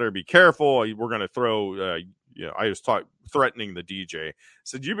better be careful. We're going to throw, I was threatening the DJ. I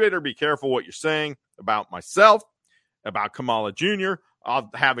said, you better be careful what you're saying about myself, about Kamala Jr. I'll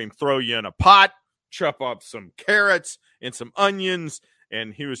have him throw you in a pot, chop up some carrots and some onions.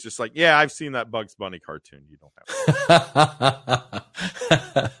 And he was just like, yeah, I've seen that Bugs Bunny cartoon. You don't have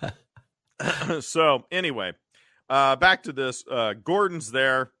to. So anyway, back to this. Gordon's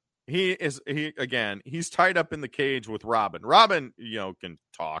there. He's tied up in the cage with Robin. Robin, can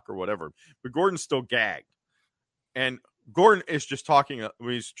talk or whatever, but Gordon's still gagged. And Gordon is just talking.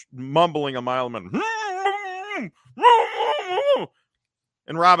 He's mumbling a mile a minute.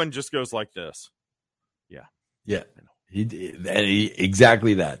 And Robin just goes like this. Yeah. Yeah. He did. And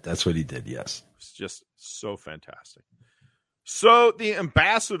exactly that. That's what he did. Yes. It's just so fantastic. So the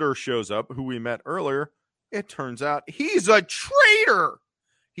ambassador shows up, who we met earlier. It turns out he's a traitor.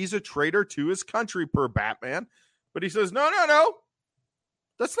 He's a traitor to his country, per Batman. But he says, no.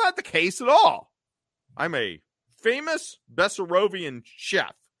 That's not the case at all. I'm a famous Bessarabian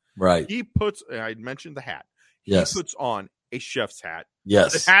chef. Right. I mentioned the hat. Yes. He puts on a chef's hat.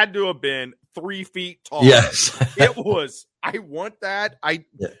 Yes. It had to have been 3 feet tall. Yes. It was. I want that. I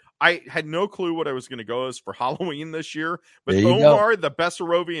had no clue what I was going to go as for Halloween this year. But Omar, the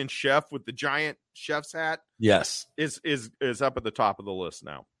Bessarabian chef with the giant chef's hat, yes, is up at the top of the list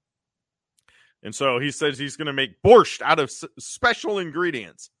now. And so he says he's going to make borscht out of special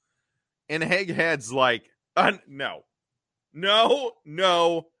ingredients. And Egghead's like, no.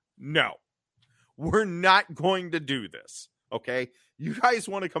 We're not going to do this. Okay? You guys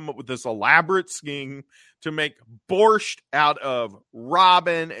want to come up with this elaborate scheme to make borscht out of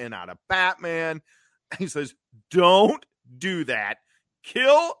Robin and out of Batman. He says, don't do that.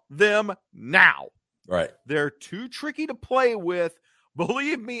 Kill them now. Right. They're too tricky to play with.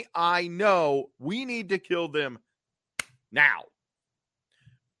 Believe me, I know. We need to kill them now.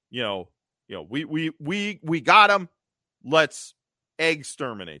 We got them. Let's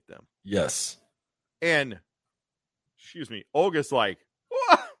exterminate them. Yes. And, excuse me, Olga's like,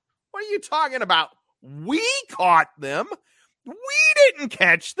 what are you talking about? We caught them. We didn't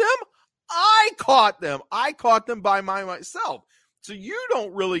catch them. I caught them. I caught them by myself. So you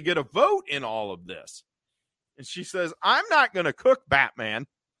don't really get a vote in all of this. And she says, I'm not going to cook Batman.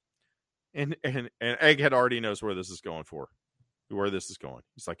 And Egghead already knows where this is going.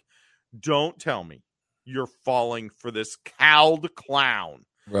 He's like, don't tell me you're falling for this cowed clown.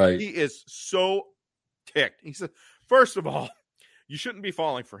 Right. He is so ticked. He said, first of all, you shouldn't be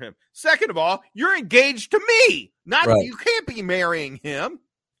falling for him. Second of all, you're engaged to me. You can't be marrying him.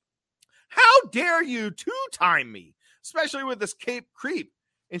 How dare you two-time me, especially with this Cape creep?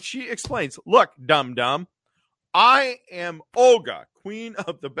 And she explains, look, dum-dum, I am Olga, queen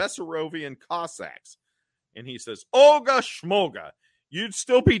of the Bessarabian Cossacks. And he says, Olga Schmolga, you'd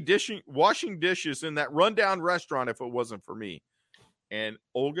still be washing dishes in that rundown restaurant if it wasn't for me. And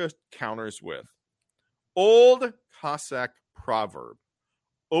Olga counters with, old Cossack proverb,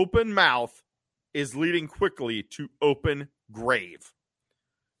 open mouth is leading quickly to open grave.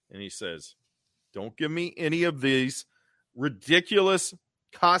 And he says, don't give me any of these ridiculous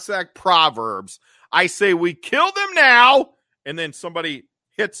Cossack proverbs. I say we kill them now. And then somebody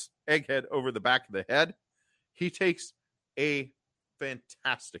hits Egghead over the back of the head. He takes a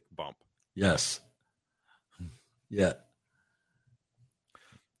fantastic bump. Yes. Yeah.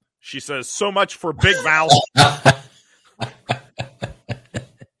 She says, so much for Big Mouth. And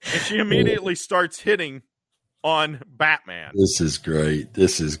she immediately starts hitting on Batman. This is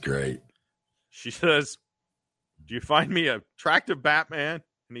great. She says, do you find me attractive, Batman?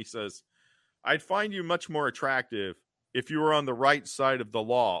 And he says, I'd find you much more attractive if you were on the right side of the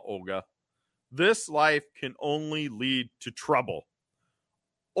law, Olga. This life can only lead to trouble.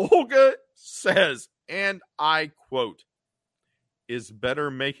 Olga says, and I quote, is better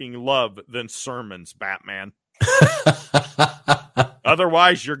making love than sermons, Batman.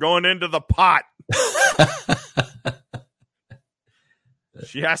 Otherwise, you're going into the pot.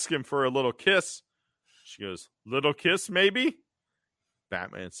 She asks him for a little kiss. She goes, little kiss, maybe?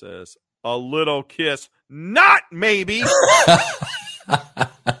 Batman says, a little kiss, not maybe.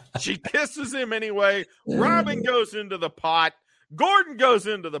 She kisses him anyway. Robin goes into the pot. Gordon goes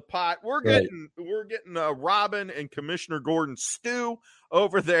into the pot. We're getting Robin and Commissioner Gordon stew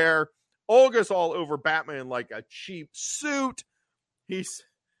over there. Olga's all over Batman like a cheap suit.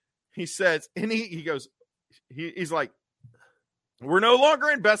 He says, and he goes, he's like, we're no longer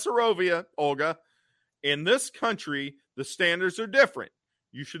in Bessarabia, Olga. In this country, the standards are different.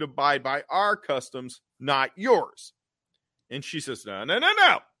 You should abide by our customs, not yours. And she says, no.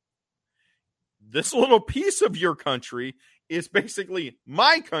 This little piece of your country is basically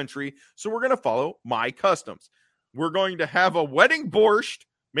my country, so we're going to follow my customs. We're going to have a wedding borscht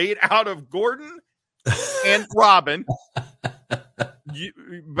made out of Gordon and Robin.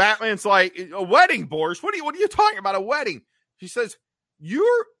 Batman's like, a wedding borscht? What are you talking about, a wedding? She says,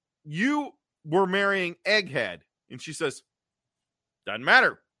 you were marrying Egghead. And she says, doesn't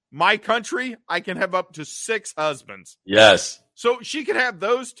matter. My country, I can have up to 6 husbands. Yes. So she could have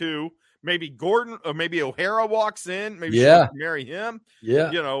those two. Maybe Gordon or maybe O'Hara walks in. Maybe she can marry him. Yeah.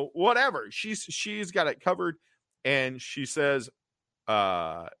 Whatever. She's got it covered. And she says,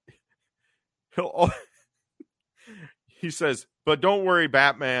 he says, but don't worry,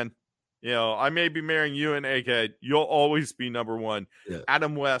 Batman. I may be marrying you and Egghead. You'll always be number one. Yeah.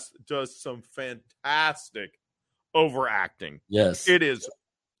 Adam West does some fantastic overacting. Yes. It is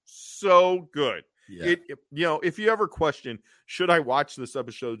so good. Yeah. If you ever question, should I watch this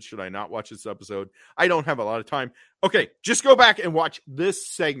episode? Should I not watch this episode? I don't have a lot of time. Okay, just go back and watch this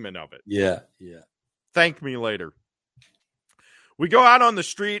segment of it. Yeah. Thank me later. We go out on the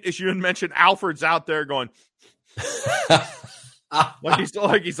street, as you had mentioned. Alfred's out there going, like he's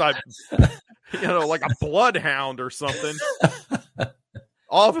like like a bloodhound or something.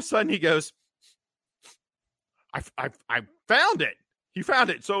 All of a sudden, he goes, I found it. He found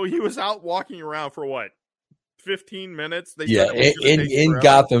it. So he was out walking around for what? 15 minutes? In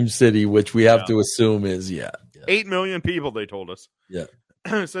Gotham City, which we have to assume is, 8 million people, they told us. Yeah.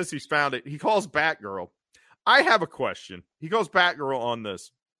 Says he's found it. He calls Batgirl. I have a question. He calls Batgirl on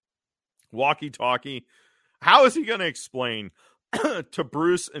this walkie-talkie. How is he going to explain to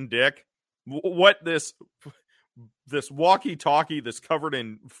Bruce and Dick what this walkie-talkie that's covered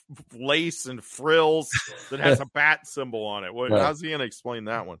in lace and frills that has a bat symbol on it. How's he gonna explain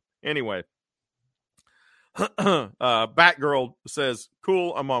that one? Anyway, Batgirl says,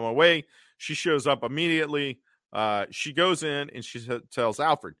 "Cool, I'm on my way." She shows up immediately. She goes in and she tells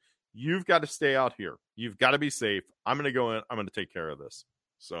Alfred, "You've got to stay out here. You've got to be safe. I'm going to go in. I'm going to take care of this."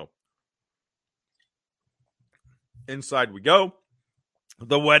 So inside we go.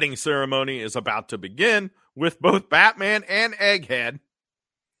 The wedding ceremony is about to begin with both Batman and Egghead.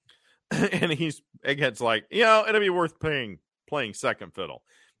 And Egghead's like, it'll be worth playing second fiddle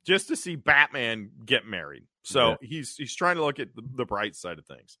just to see Batman get married. So he's trying to look at the bright side of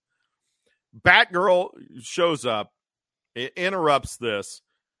things. Batgirl shows up, it interrupts this,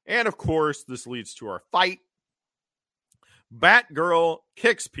 and of course, this leads to our fight. Batgirl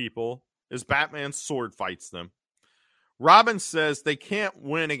kicks people as Batman sword fights them. Robin says they can't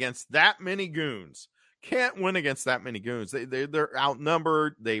win against that many goons. They're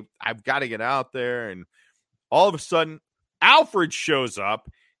outnumbered. I've got to get out there. And all of a sudden, Alfred shows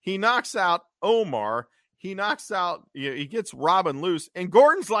up. He knocks out Omar. He gets Robin loose. And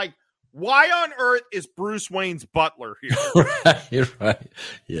Gordon's like, why on earth is Bruce Wayne's butler here? Right.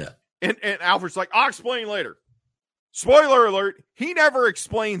 Yeah. And Alfred's like, I'll explain later. Spoiler alert, he never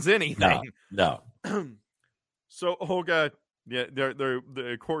explains anything. No. So Olga,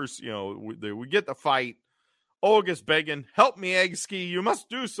 of course, we get the fight. Olga's begging, "Help me, Eggski. You must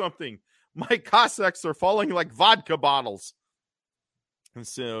do something. My Cossacks are falling like vodka bottles." And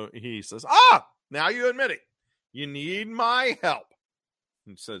so he says, now you admit it. You need my help.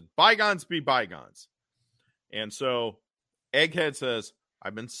 And says, bygones be bygones. And so Egghead says,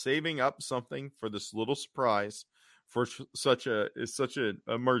 I've been saving up something for this little surprise for such an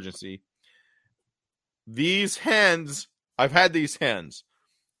emergency. These hens, I've had these hens,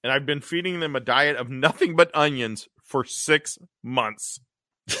 and I've been feeding them a diet of nothing but onions for 6 months.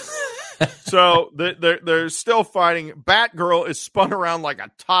 So they're still fighting. Batgirl is spun around like a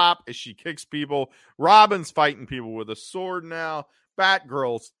top as she kicks people. Robin's fighting people with a sword now.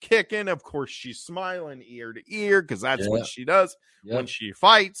 Batgirl's kicking. Of course, she's smiling ear to ear because that's what she does when she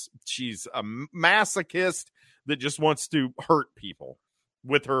fights. She's a masochist that just wants to hurt people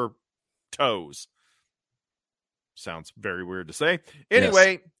with her toes. Sounds very weird to say.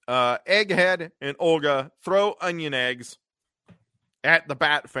 Anyway, Egghead and Olga throw onion eggs at the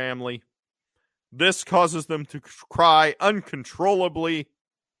Bat family. This causes them to cry uncontrollably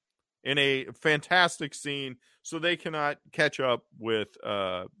in a fantastic scene. So they cannot catch up with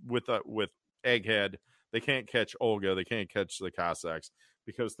Egghead. They can't catch Olga. They can't catch the Cossacks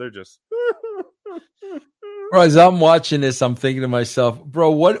because they're just. Bro, as I'm watching this, I'm thinking to myself,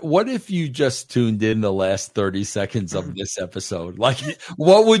 bro, what if you just tuned in the last 30 seconds of this episode? Like,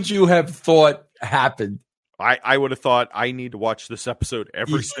 what would you have thought happened? I would have thought I need to watch this episode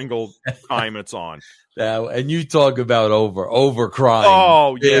every single time it's on. And you talk about over crying.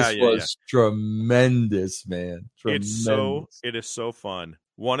 Oh, yeah. This was tremendous, man. Tremendous. It is so fun.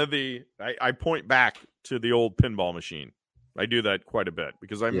 I point back to the old pinball machine. I do that quite a bit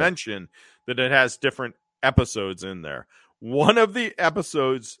because I mentioned that it has different episodes in there. One of the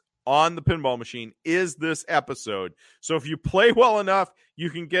episodes on the pinball machine is this episode. So if you play well enough,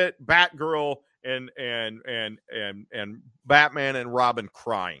 you can get Batgirl and Batman and Robin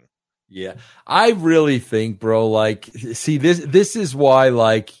crying. Yeah. I really think, bro, like, see, this is why,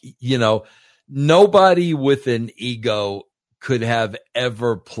 like, nobody with an ego could have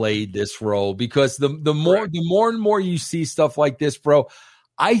ever played this role, because the more and more you see stuff like this, bro,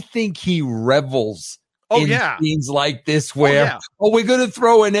 I think he revels in scenes like this where, we're going to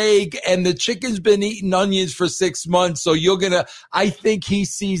throw an egg and the chicken's been eating onions for 6 months. So I think he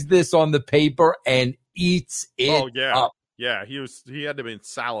sees this on the paper and eats it up. Yeah. He had to be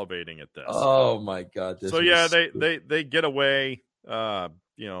salivating at this. Oh my God. They get away.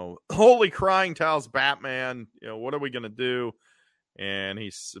 Holy crying tells Batman, what are we going to do? And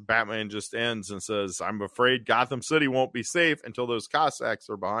Batman just ends and says, I'm afraid Gotham City won't be safe until those Cossacks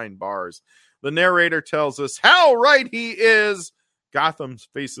are behind bars. The narrator tells us how right he is. Gotham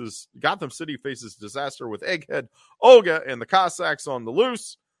City faces disaster with Egghead, Olga, and the Cossacks on the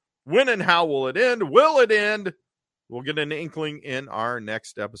loose. When and how will it end? Will it end? We'll get an inkling in our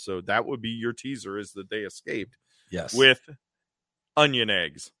next episode. That would be your teaser, is that they escaped. Yes. With onion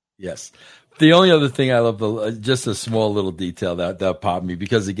eggs. Yes. The only other thing I love, just a small little detail that popped me,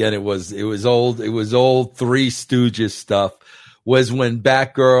 because again, it was old Three Stooges stuff, was when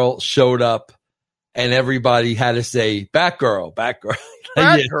Batgirl showed up and everybody had to say Batgirl.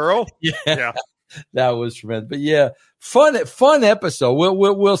 Batgirl. Yeah. That was tremendous. But yeah, fun episode.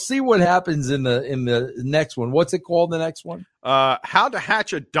 We'll see what happens in the next one. What's it called? The next one? How to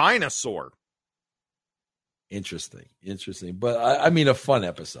Hatch a Dinosaur. Interesting. But I mean, a fun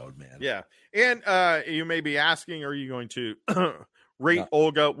episode, man. Yeah. And you may be asking, are you going to rate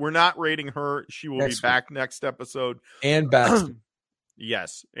Olga? We're not rating her. She will be back next episode. And Baxter.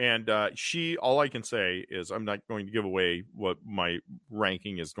 Yes. And all I can say is I'm not going to give away what my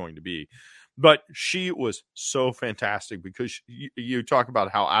ranking is going to be. But she was so fantastic because you talk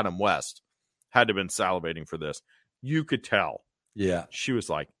about how Adam West had to have been salivating for this. You could tell. Yeah. She was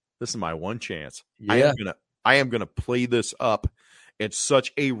like, this is my one chance. Yeah. I am gonna play this up at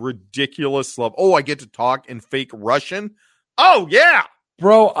such a ridiculous level. Oh, I get to talk in fake Russian. Oh yeah,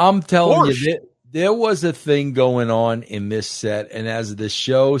 bro. I'm telling you, there was a thing going on in this set, and as the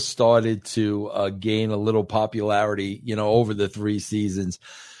show started to gain a little popularity, over the 3 seasons,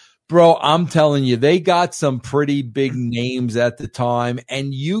 bro, I'm telling you, they got some pretty big names at the time,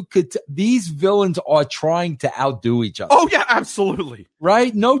 and these villains are trying to outdo each other. Oh yeah, absolutely.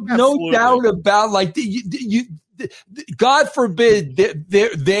 Right? No doubt about God forbid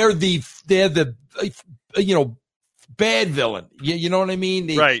they're the bad villain. You know what I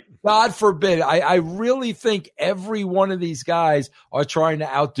mean? Right. God forbid. I really think every one of these guys are trying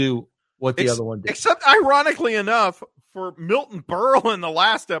to outdo what the other one did. Except, ironically enough, for Milton Berle in the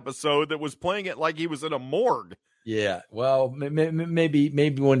last episode that was playing it like he was in a morgue. Yeah. Well, maybe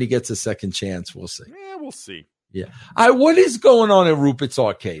when he gets a second chance, we'll see. Yeah, we'll see. Yeah. What is going on at Rupert's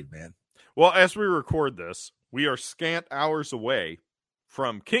Arcade, man? Well, as we record this, we are scant hours away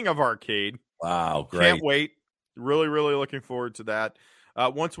from King of Arcade. Wow, great. Can't wait. Really, really looking forward to that.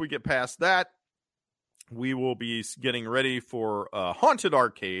 Once we get past that, we will be getting ready for Haunted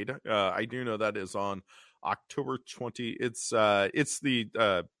Arcade. I do know that is on October 20. It's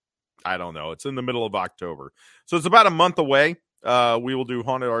the I don't know. It's in the middle of October. So it's about a month away. We will do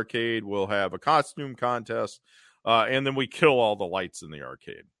Haunted Arcade. We'll have a costume contest. And then we kill all the lights in the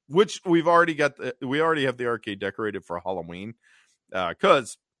arcade, which we already have the arcade decorated for Halloween.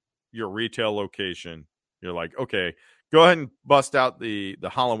 Cause your retail location, you're like, okay, go ahead and bust out the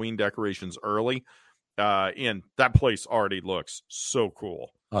Halloween decorations early. And that place already looks so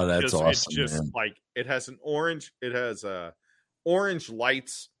cool. Oh, that's awesome. It's just man. Like it has orange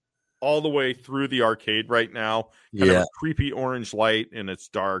lights all the way through the arcade right now. Kind of a creepy orange light, and it's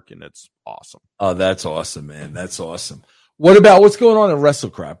dark and it's awesome. Oh, that's awesome, man. That's awesome. What's going on at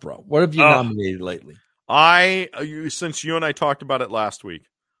WrestleCrap, bro? What have you nominated lately? Since you and I talked about it last week,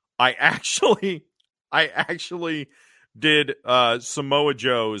 I actually did Samoa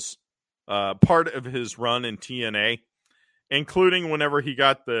Joe's part of his run in TNA, including whenever he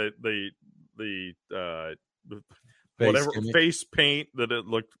got the face paint that it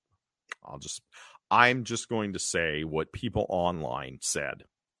looked. I'm just going to say what people online said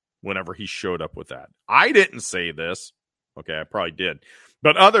whenever he showed up with that. I didn't say this. Okay, I probably did.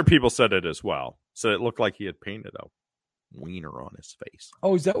 But other people said it as well. So it looked like he had painted a wiener on his face.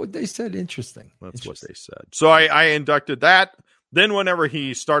 Oh, is that what they said? Interesting. That's what they said. So I inducted that. Then whenever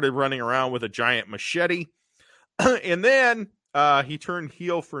he started running around with a giant machete, and then he turned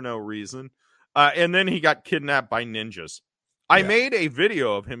heel for no reason. And then he got kidnapped by ninjas. I made a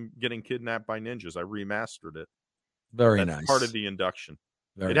video of him getting kidnapped by ninjas. I remastered it. That's nice. Part of the induction.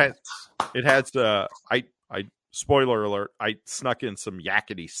 It has I spoiler alert, I snuck in some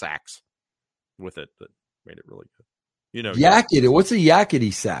yakety sacks with it that made it really good. You know, yakety. What's a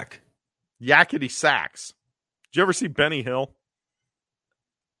yakety sack? Yakety sacks. Did you ever see Benny Hill?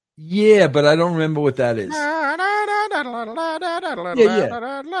 Yeah, but I don't remember what that is.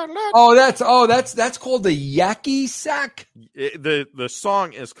 That's called the Yaki Sack. The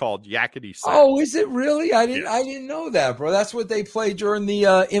song is called Yakety Sack. Oh, is it really? I didn't know that, bro. That's what they play during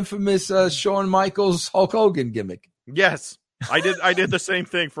the infamous Shawn Michaels Hulk Hogan gimmick. Yes. I did the same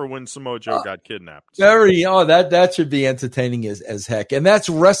thing for when Samoa Joe got kidnapped. So. That should be entertaining as heck. And that's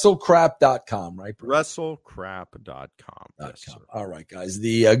WrestleCrap.com, right, bro? WrestleCrap.com. Yes, sir. All right, guys.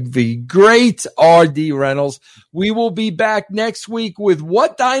 The great RD Reynolds. We will be back next week with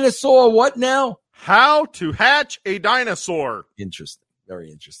what dinosaur? What now? How to hatch a dinosaur. Interesting.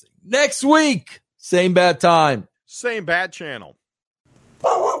 Very interesting. Next week, same bad time. Same bad channel.